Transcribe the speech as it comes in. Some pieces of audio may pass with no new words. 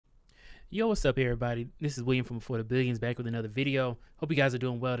Yo, what's up, everybody? This is William from Before the Billions back with another video. Hope you guys are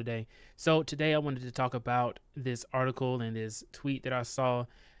doing well today. So today I wanted to talk about this article and this tweet that I saw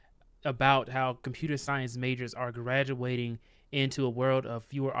about how computer science majors are graduating into a world of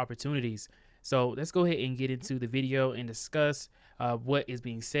fewer opportunities. So let's go ahead and get into the video and discuss what is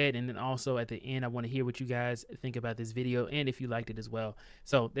being said. And then also at the end, I want to hear what you guys think about this video and if you liked it as well.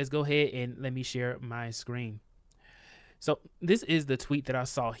 So let's go ahead and let me share my screen. So this is the tweet that I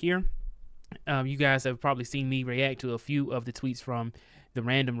saw here. You guys have probably seen me react to a few of the tweets from the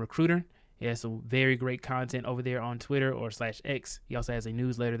Random Recruiter. He has some very great content over there on Twitter or /X. He also has a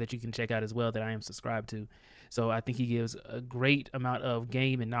newsletter that you can check out as well that I am subscribed to. So I think he gives a great amount of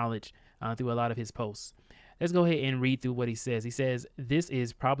game and knowledge through a lot of his posts. Let's go ahead and read through what he says. He says, "This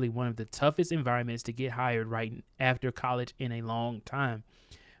is probably one of the toughest environments to get hired right after college in a long time.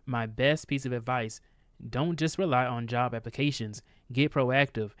 My best piece of advice, don't just rely on job applications. Get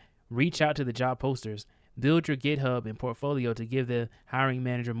proactive. Reach out to the job posters. Build your GitHub and portfolio to give the hiring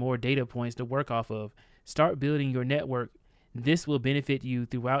manager more data points to work off of. Start building your network. This will benefit you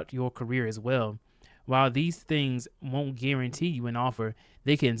throughout your career as well. While these things won't guarantee you an offer,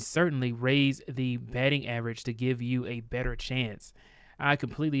 they can certainly raise the batting average to give you a better chance." I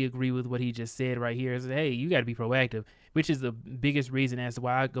completely agree with what he just said right here. Is, hey, you got to be proactive, which is the biggest reason as to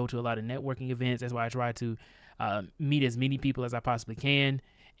why I go to a lot of networking events. That's why I try to meet as many people as I possibly can.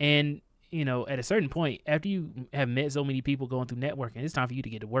 And, you know, at a certain point, after you have met so many people going through networking, it's time for you to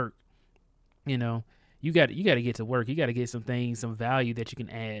get to work. You know, you got to get to work. You got to get some things, some value that you can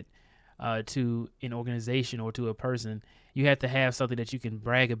add to an organization or to a person. You have to have something that you can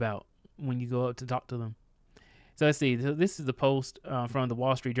brag about when you go up to talk to them. So let's see. This is the post from the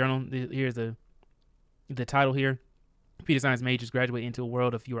Wall Street Journal. Here's the title here. Computer science majors graduate into a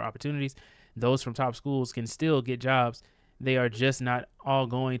world of fewer opportunities. Those from top schools can still get jobs. They are just not all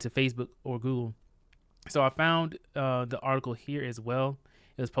going to Facebook or Google. So I found the article here as well.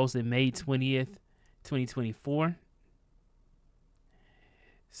 It was posted May 20th, 2024.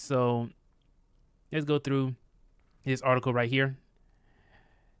 So let's go through this article right here.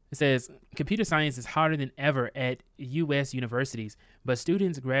 It says, computer science is harder than ever at U.S. universities, but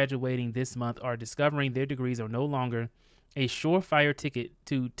students graduating this month are discovering their degrees are no longer a surefire ticket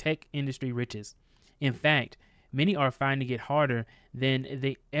to tech industry riches. In fact, many are finding it harder than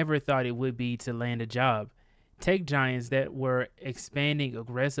they ever thought it would be to land a job. Tech giants that were expanding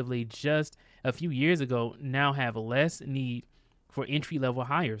aggressively just a few years ago now have less need for entry-level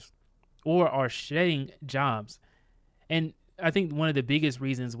hires or are shedding jobs. And I think one of the biggest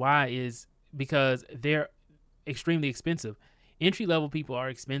reasons why is because they're extremely expensive. Entry-level people are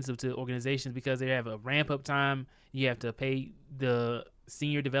expensive to organizations because they have a ramp-up time. You have to pay the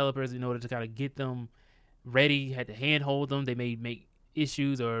senior developers in order to kind of get them ready. You had to handhold them. They may make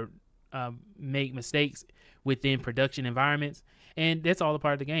issues or make mistakes within production environments. And that's all a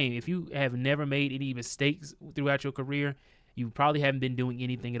part of the game. If you have never made any mistakes throughout your career, you probably haven't been doing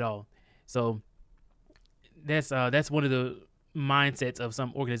anything at all. So that's one of the mindsets of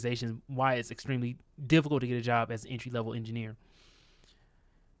some organizations, why it's extremely difficult to get a job as an entry-level engineer.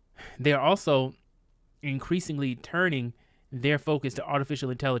 They are also increasingly turning their focus to artificial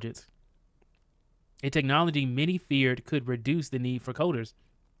intelligence, a technology many feared could reduce the need for coders.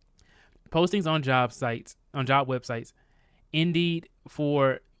 Postings on job websites, Indeed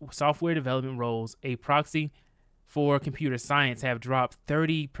for software development roles, a proxy for computer science, have dropped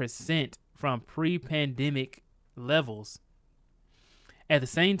 30% from pre-pandemic levels. At the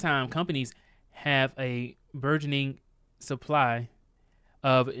same time, companies have a burgeoning supply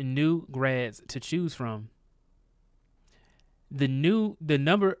of new grads to choose from. The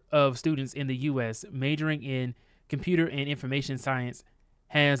number of students in the U.S. majoring in computer and information science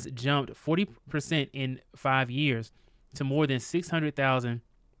has jumped 40% in 5 years to more than 600,000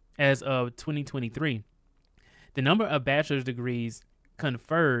 as of 2023. The number of bachelor's degrees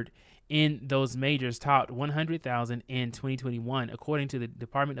conferred in those majors topped 100,000 in 2021, according to the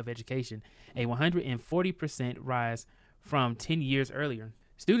Department of Education, a 140% rise from 10 years earlier.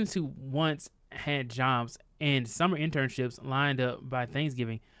 Students who once had jobs and summer internships lined up by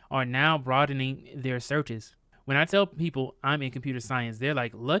Thanksgiving are now broadening their searches. When I tell people I'm in computer science, they're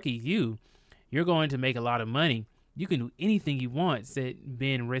like, "Lucky you. You're going to make a lot of money. You can do anything you want," said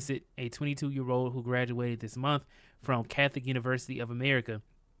Ben Rissett, a 22-year-old who graduated this month from Catholic University of America.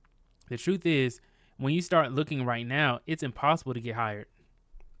 The truth is, when you start looking right now, it's impossible to get hired.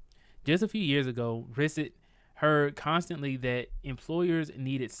 Just a few years ago, Rissett heard constantly that employers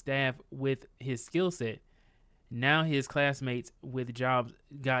needed staff with his skill set. Now his classmates with jobs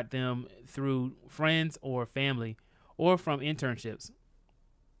got them through friends or family or from internships.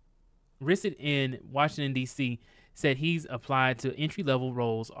 Risset in Washington, D.C., said he's applied to entry-level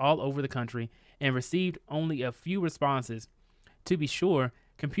roles all over the country and received only a few responses. To be sure,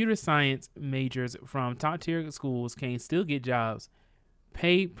 computer science majors from top-tier schools can still get jobs.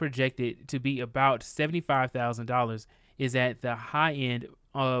 Pay projected to be about $75,000 is at the high end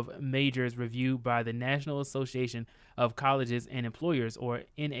of majors reviewed by the National Association of Colleges and Employers, or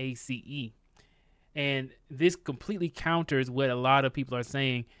NACE. And this completely counters what a lot of people are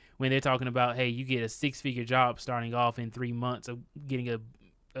saying when they're talking about, hey, you get a six-figure job starting off in 3 months of getting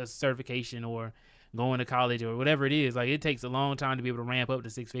a certification or going to college or whatever it is. Like, it takes a long time to be able to ramp up to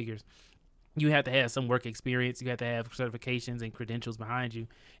six figures. You have to have some work experience. You have to have certifications and credentials behind you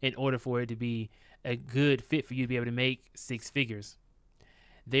in order for it to be a good fit for you to be able to make six figures.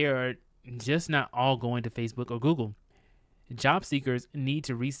 They are just not all going to Facebook or Google. Job seekers need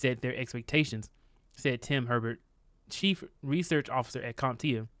to reset their expectations, said Tim Herbert, Chief Research Officer at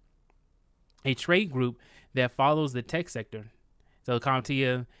CompTia, a trade group that follows the tech sector. So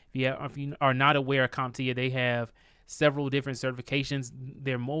CompTia, if you are not aware of CompTia, they have several different certifications.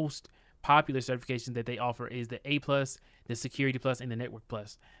 Their most popular certification that they offer is the A+, the Security Plus, and the Network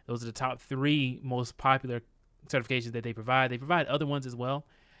Plus. Those are the top three most popular certifications that they provide. They provide other ones as well,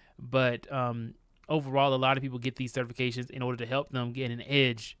 but overall, a lot of people get these certifications in order to help them get an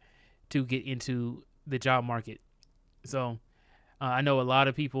edge to get into the job market. So I know a lot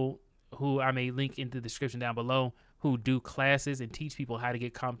of people who I may link in the description down below who do classes and teach people how to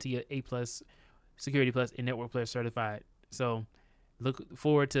get CompTia A+, Security Plus, and Network Plus certified. So look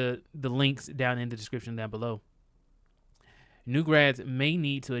forward to the links down in the description down below. New grads may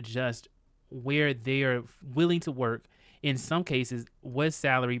need to adjust where they are willing to work, in some cases, what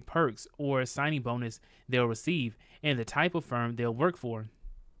salary, perks, or signing bonus they'll receive, and the type of firm they'll work for.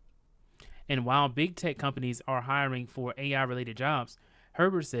 And while big tech companies are hiring for AI-related jobs,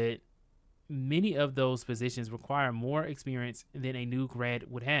 Herbert said many of those positions require more experience than a new grad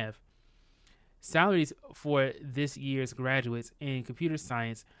would have. Salaries for this year's graduates in computer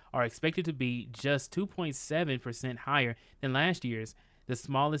science are expected to be just 2.7% higher than last year's, the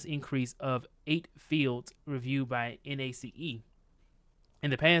smallest increase of 8 fields reviewed by NACE. In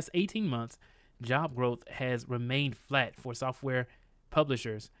the past 18 months, job growth has remained flat for software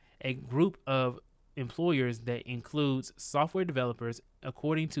publishers, a group of employers that includes software developers,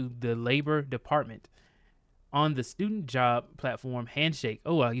 according to the Labor Department. On the student job platform Handshake,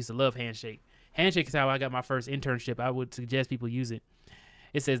 I used to love Handshake. Handshake is how I got my first internship. I would suggest people use it.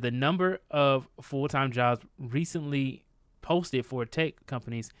 It says the number of full-time jobs recently posted for tech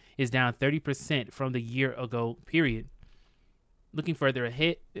companies is down 30% from the year ago period. Looking farther,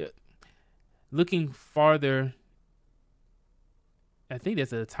 I think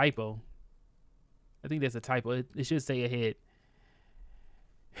that's a typo. It should say ahead.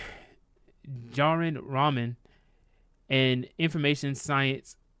 Jaren Rahman, an information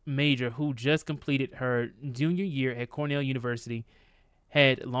science major who just completed her junior year at Cornell University,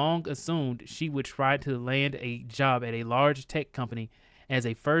 had long assumed she would try to land a job at a large tech company as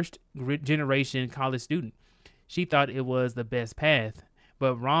a first-generation college student. She thought it was the best path,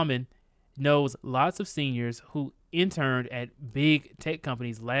 but Rahman knows lots of seniors who interned at big tech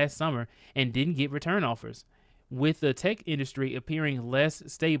companies last summer and didn't get return offers. With the tech industry appearing less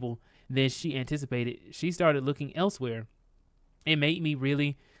stable than she anticipated, she started looking elsewhere. It made me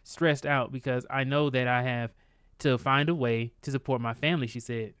really stressed out because I know that I have to find a way to support my family, she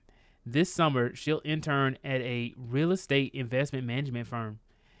said. This summer, she'll intern at a real estate investment management firm.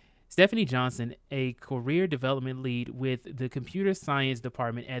 Stephanie Johnson, a career development lead with the computer science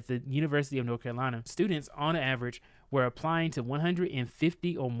department at the University of North Carolina. Students, on average, were applying to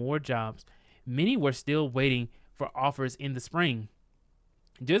 150 or more jobs. Many were still waiting for offers in the spring.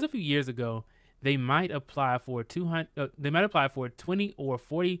 Just a few years ago, they might apply for 20 or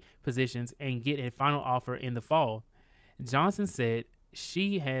 40 positions and get a final offer in the fall. Johnson said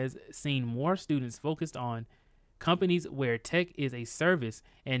she has seen more students focused on companies where tech is a service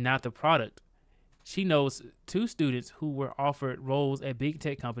and not the product. She knows 2 students who were offered roles at big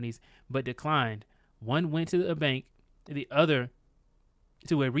tech companies but declined. One went to a bank, the other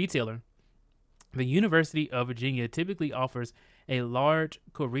to a retailer. The University of Virginia typically offers a large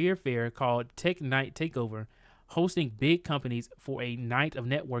career fair called Tech Night Takeover, hosting big companies for a night of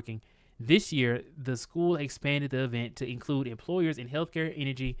networking. This year, the school expanded the event to include employers in healthcare,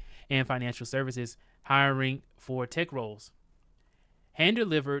 energy, and financial services hiring for tech roles.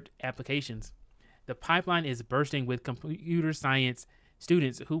 Hand-delivered applications. The pipeline is bursting with computer science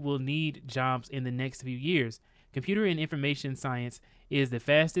students who will need jobs in the next few years. Computer and information science is the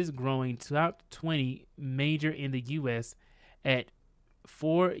fastest growing top 20 major in the U.S. at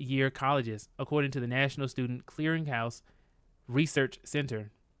 4-year colleges, according to the National Student Clearinghouse Research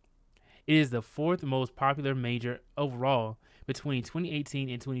Center. It is the fourth most popular major overall between 2018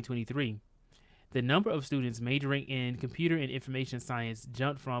 and 2023. The number of students majoring in computer and information science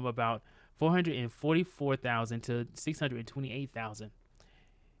jumped from about 444,000 to 628,000.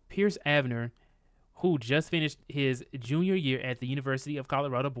 Pierce Avner, who just finished his junior year at the University of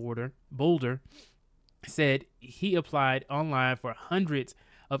Colorado Boulder, said he applied online for hundreds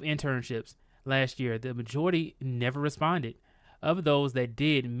of internships last year. The majority never responded. Of those that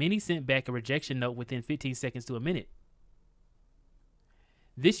did, many sent back a rejection note within 15 seconds to a minute.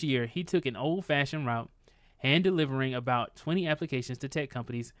 This year, he took an old-fashioned route, hand-delivering about 20 applications to tech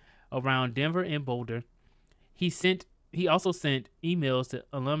companies around Denver and Boulder. He also sent emails to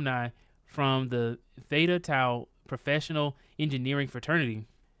alumni from the Theta Tau professional engineering fraternity.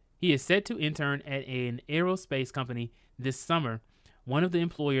 He is set to intern at an aerospace company this summer, one of the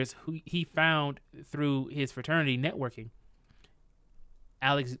employers who he found through his fraternity networking.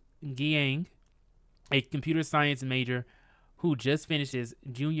 Alex Giang, a computer science major who just finished his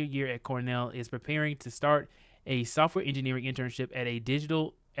junior year at Cornell, is preparing to start a software engineering internship at a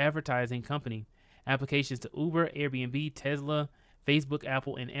digital advertising company. Applications to Uber, Airbnb, Tesla, Facebook,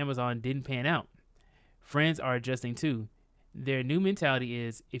 Apple, and Amazon didn't pan out. Friends are adjusting too. Their new mentality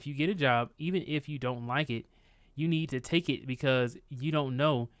is, if you get a job, even if you don't like it, you need to take it because you don't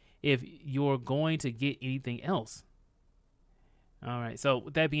know if you're going to get anything else. All right, so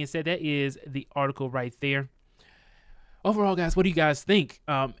with that being said, that is the article right there. Overall, guys, what do you guys think?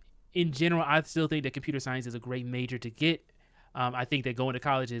 In general, I still think that computer science is a great major to get. I think that going to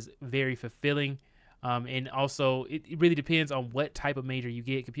college is very fulfilling. And also, it really depends on what type of major you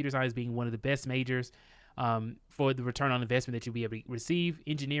get. Computer science being one of the best majors for the return on investment that you'll be able to receive.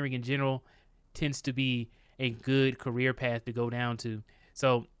 Engineering in general tends to be a good career path to go down to.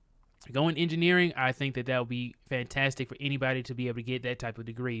 So going engineering, I think that would be fantastic for anybody to be able to get that type of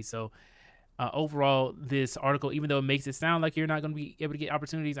degree. So overall, this article, even though it makes it sound like you're not going to be able to get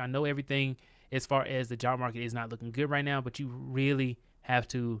opportunities, I know everything as far as the job market is not looking good right now, but you really have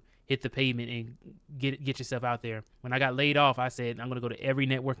to hit the pavement and get yourself out there. When I got laid off, I said I'm going to go to every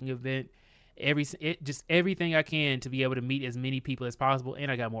networking event, just everything I can to be able to meet as many people as possible.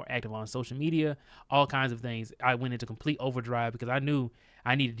 And I got more active on social media, all kinds of things. I went into complete overdrive because I knew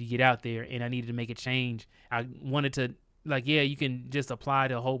I needed to get out there and I needed to make a change. I wanted to, you can just apply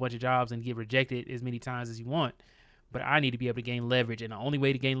to a whole bunch of jobs and get rejected as many times as you want, but I need to be able to gain leverage. And the only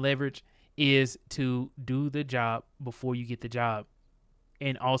way to gain leverage is to do the job before you get the job.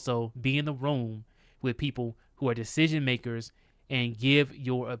 And also be in the room with people who are decision makers and give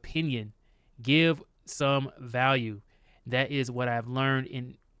your opinion. Give some value. That is what I've learned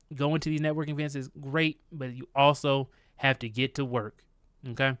in going to these networking events is great, but you also have to get to work.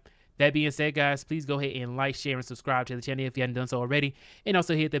 Okay. That being said, guys, please go ahead and like, share, and subscribe to the channel if you haven't done so already. And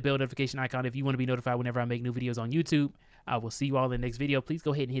also hit that bell notification icon if you want to be notified whenever I make new videos on YouTube. I will see you all in the next video. Please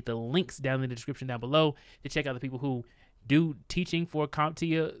go ahead and hit the links down in the description down below to check out the people who do teaching for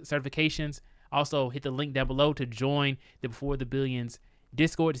CompTia certifications. Also, hit the link down below to join the Before the Billions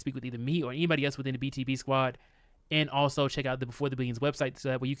Discord to speak with either me or anybody else within the BTB squad. And also check out the Before the Billions website so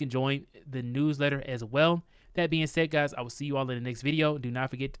that way you can join the newsletter as well. That being said, guys, I will see you all in the next video. Do not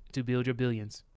forget to build your billions.